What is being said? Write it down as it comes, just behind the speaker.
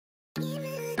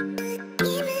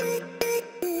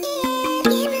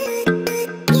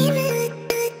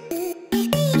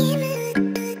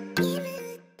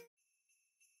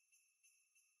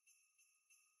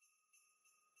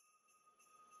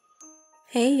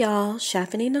Hey y'all,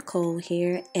 Chaffanie Naycole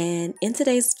here, and in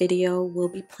today's video, we'll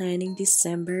be planning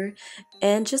December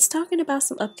and just talking about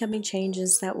some upcoming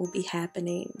changes that will be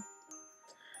happening.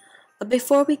 But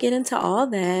before we get into all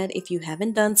that, if you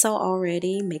haven't done so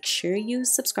already, make sure you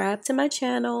subscribe to my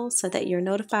channel so that you're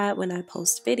notified when I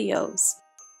post videos.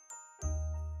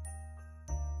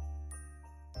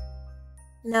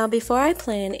 Now, before I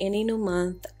plan any new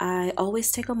month, I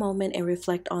always take a moment and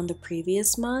reflect on the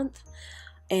previous month.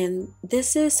 And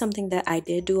this is something that I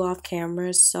did do off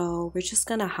camera, so we're just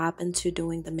gonna hop into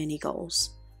doing the mini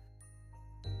goals.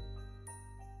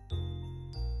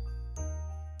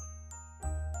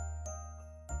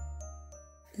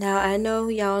 Now, I know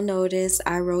y'all noticed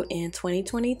I wrote in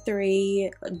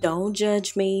 2023. Don't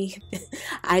judge me.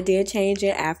 I did change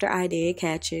it after I did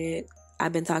catch it.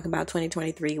 I've been talking about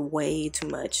 2023 way too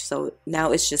much, so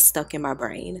now it's just stuck in my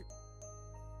brain.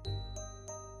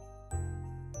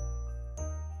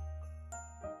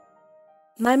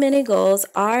 My mini goals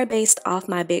are based off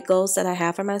my big goals that I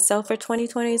have for myself for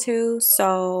 2022.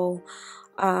 So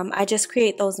I just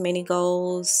create those mini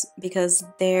goals because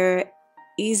they're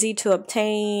easy to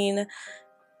obtain.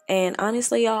 And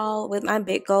honestly, y'all, with my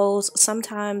big goals,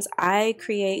 sometimes I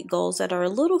create goals that are a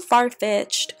little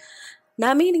far-fetched,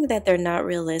 not meaning that they're not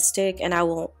realistic and I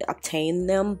won't obtain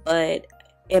them, but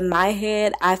in my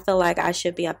head, I feel like I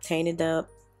should be obtaining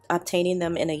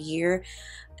them in a year.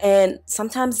 And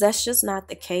sometimes that's just not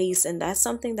the case. And that's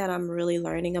something that I'm really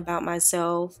learning about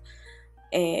myself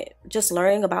and just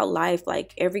learning about life.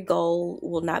 Like every goal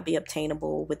will not be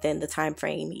obtainable within the time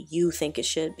frame you think it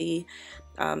should be.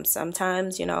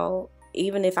 Sometimes,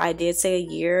 even if I did say a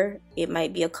year, it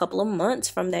might be a couple of months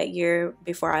from that year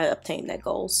before I obtain that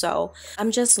goal. So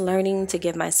I'm just learning to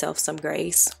give myself some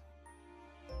grace.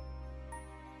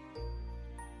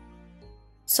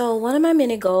 So one of my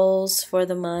mini goals for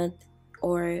the month,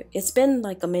 or it's been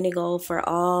like a mini goal for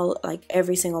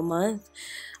every single month,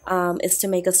 is to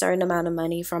make a certain amount of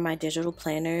money from my digital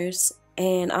planners.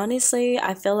 And honestly,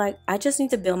 I feel like I just need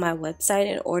to build my website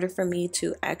in order for me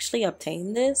to actually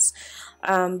obtain this.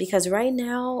 Because right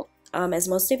now, as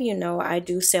most of you know, I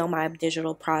do sell my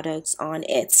digital products on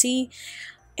Etsy.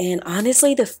 And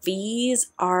honestly, the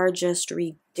fees are just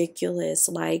ridiculous.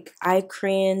 Like, I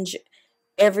cringe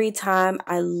every time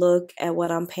I look at what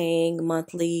I'm paying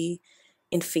monthly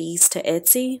in fees to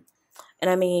Etsy.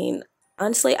 And I mean,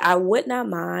 honestly, I would not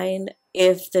mind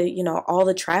if all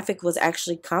the traffic was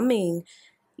actually coming,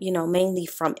 mainly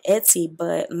from Etsy,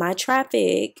 but my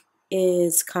traffic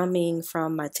is coming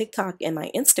from my TikTok and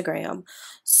my Instagram.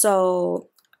 So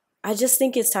I just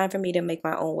think it's time for me to make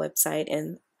my own website,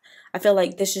 and I feel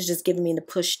like this is just giving me the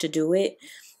push to do it.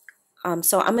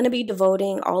 So I'm going to be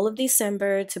devoting all of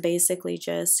December to basically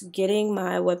just getting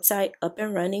my website up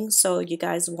and running, so you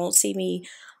guys won't see me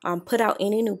put out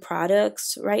any new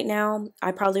products right now.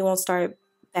 I probably won't start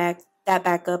back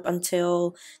up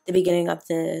until the beginning of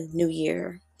the new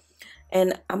year.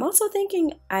 And I'm also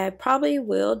thinking I probably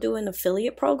will do an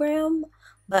affiliate program,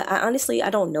 but I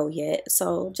don't know yet.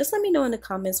 So just let me know in the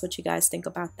comments what you guys think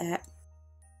about that.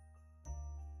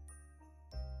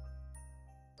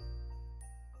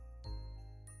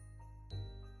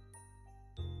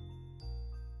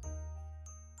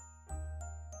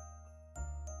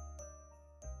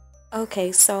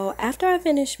 Okay, so after I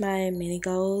finish my mini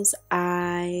goals,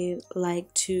 I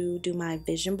like to do my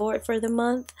vision board for the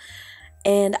month.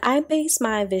 And I base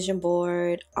my vision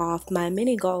board off my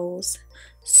mini goals.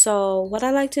 So what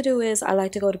I like to do is I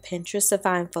like to go to Pinterest to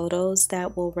find photos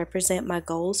that will represent my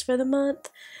goals for the month.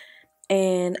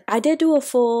 And I did do a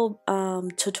full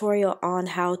tutorial on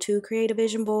how to create a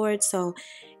vision board. So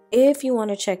if you want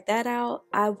to check that out,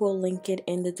 I will link it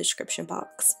in the description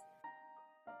box.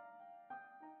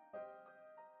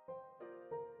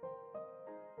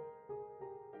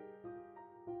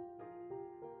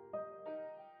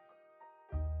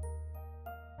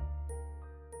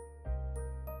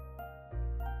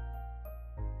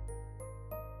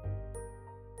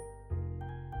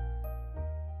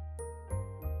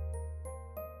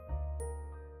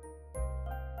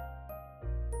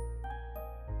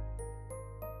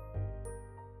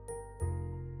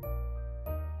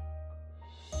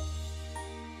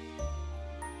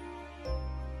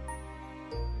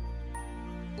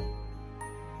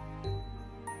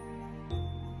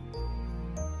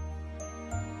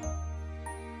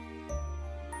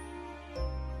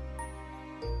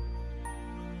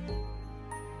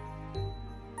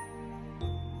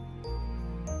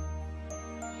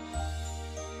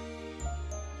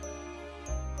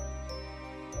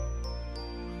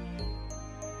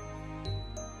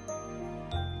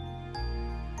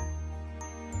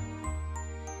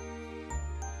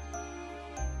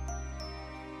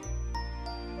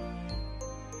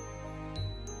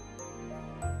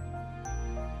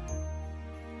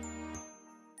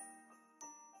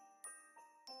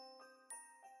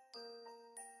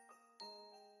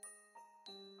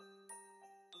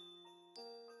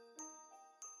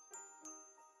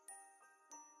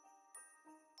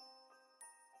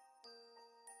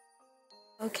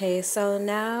 Okay, so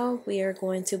now we are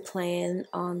going to plan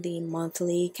on the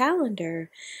monthly calendar.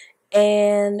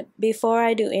 And before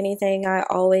I do anything, I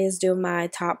always do my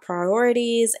top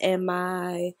priorities and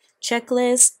my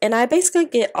checklist. And I basically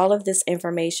get all of this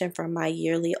information from my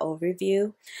yearly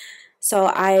overview. So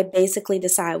I basically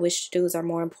decide which to-dos are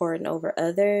more important over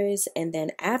others. And then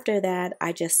after that,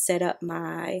 I just set up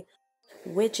my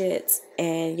widgets.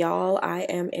 And y'all, I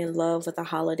am in love with the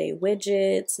holiday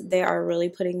widgets. They are really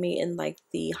putting me in like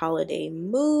the holiday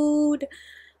mood.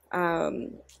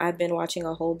 I've been watching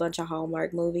a whole bunch of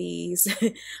Hallmark movies.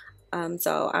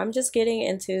 So I'm just getting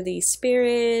into the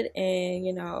spirit,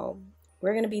 and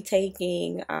we're gonna be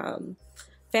taking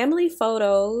family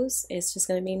photos. It's just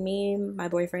gonna be me, my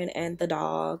boyfriend, and the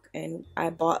dog. And I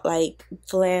bought like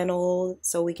flannel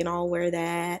so we can all wear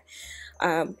that.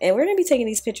 And we're gonna be taking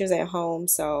these pictures at home,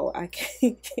 so I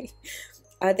can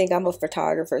I think I'm a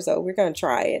photographer, so we're gonna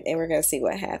try it and we're gonna see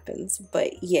what happens.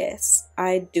 But yes,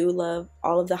 I do love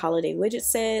all of the holiday widget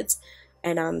sets,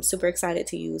 and I'm super excited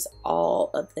to use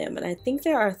all of them. And I think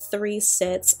there are 3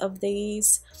 sets of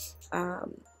these.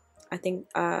 I think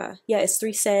yeah, it's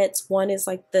 3 sets. One is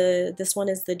like this one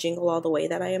is the Jingle All the Way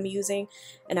that I am using,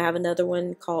 and I have another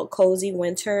one called Cozy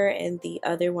Winter, and the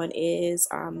other one is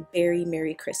Berry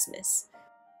Merry Christmas.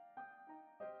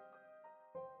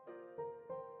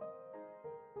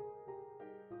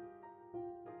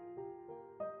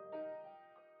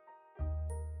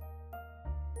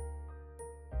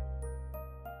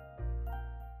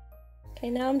 Okay,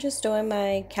 now I'm just doing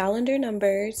my calendar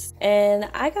numbers, and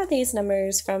I got these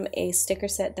numbers from a sticker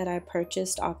set that I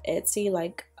purchased off Etsy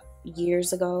like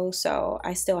years ago, so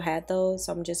I still had those,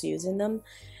 so I'm just using them.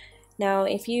 Now,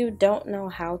 if you don't know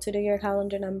how to do your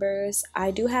calendar numbers,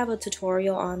 I do have a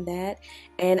tutorial on that,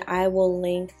 and I will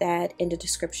link that in the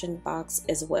description box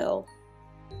as well.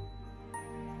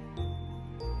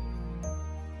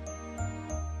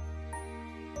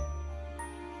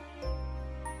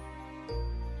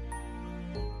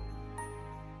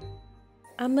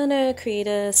 I'm gonna create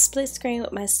a split screen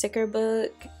with my sticker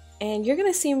book, and you're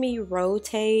gonna see me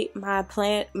rotate my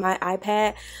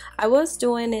iPad. I was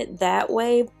doing it that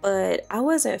way, but I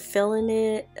wasn't feeling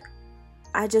it.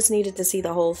 I just needed to see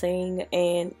the whole thing,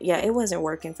 and yeah, it wasn't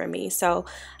working for me. So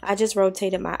I just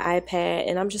rotated my iPad,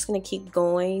 and I'm just gonna keep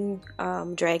going,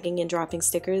 dragging and dropping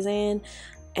stickers in.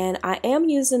 And I am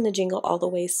using the Jingle All the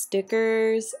Way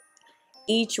stickers.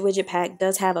 Each widget pack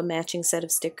does have a matching set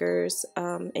of stickers,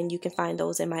 and you can find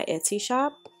those in my Etsy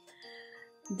shop.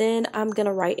 Then I'm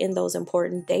gonna write in those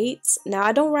important dates. Now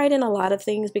I don't write in a lot of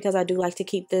things because I do like to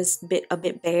keep this bit a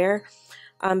bit bare,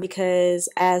 because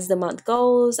as the month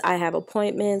goes, I have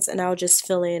appointments, and I'll just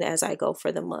fill in as I go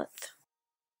for the month.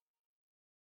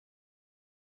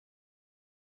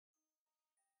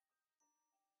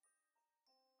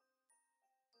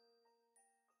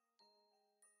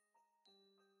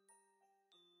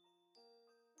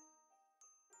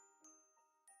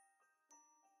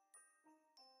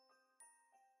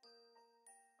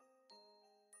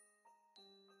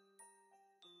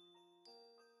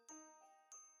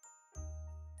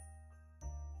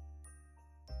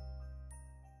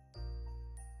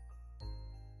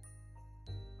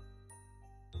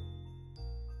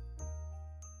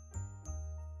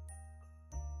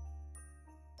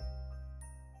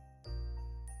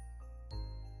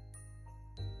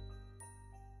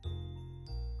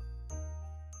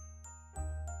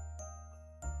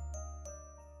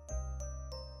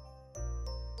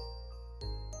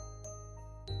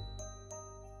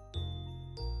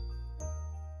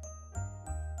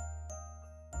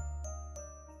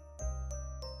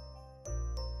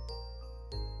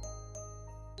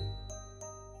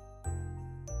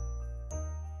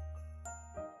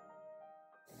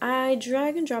 I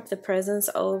drag and drop the presents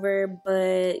over,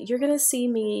 but you're gonna see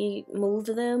me move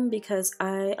them because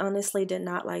I honestly did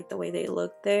not like the way they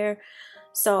looked there.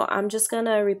 So I'm just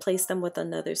gonna replace them with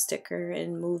another sticker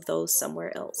and move those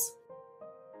somewhere else.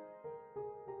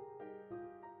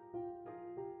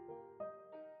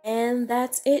 And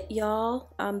that's it, y'all.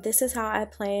 This is how I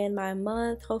plan my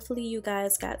month. Hopefully you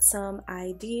guys got some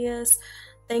ideas.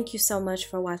 Thank you so much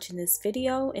for watching this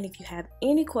video. And if you have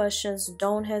any questions,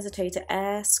 don't hesitate to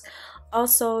ask.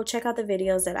 Also, check out the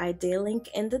videos that I did link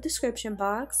in the description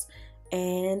box.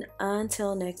 And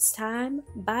until next time,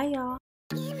 bye y'all.